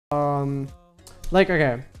Like,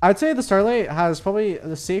 okay, I'd say the Starlight has probably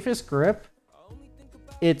the safest grip.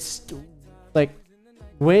 It's like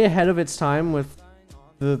way ahead of its time with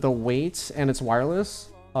the weight, and it's wireless.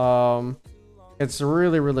 It's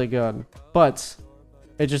really, really good, but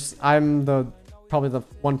it just, I'm probably the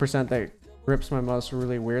 1% that grips my mouse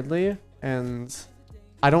really weirdly, and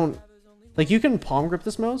I don't like, you can palm grip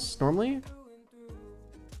this mouse normally.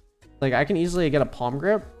 Like, I can easily get a palm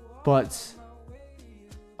grip, but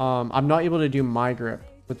I'm not able to do my grip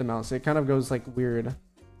with the mouse. It kind of goes like weird.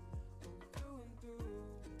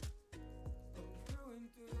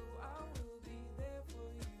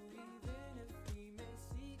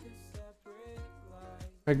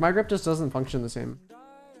 Like, my grip just doesn't function the same.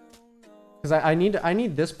 Because I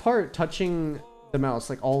need this part touching the mouse,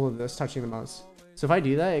 like all of this touching the mouse. So if I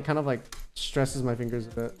do that, it kind of like stresses my fingers a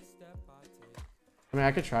bit. I mean,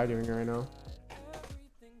 I could try doing it right now.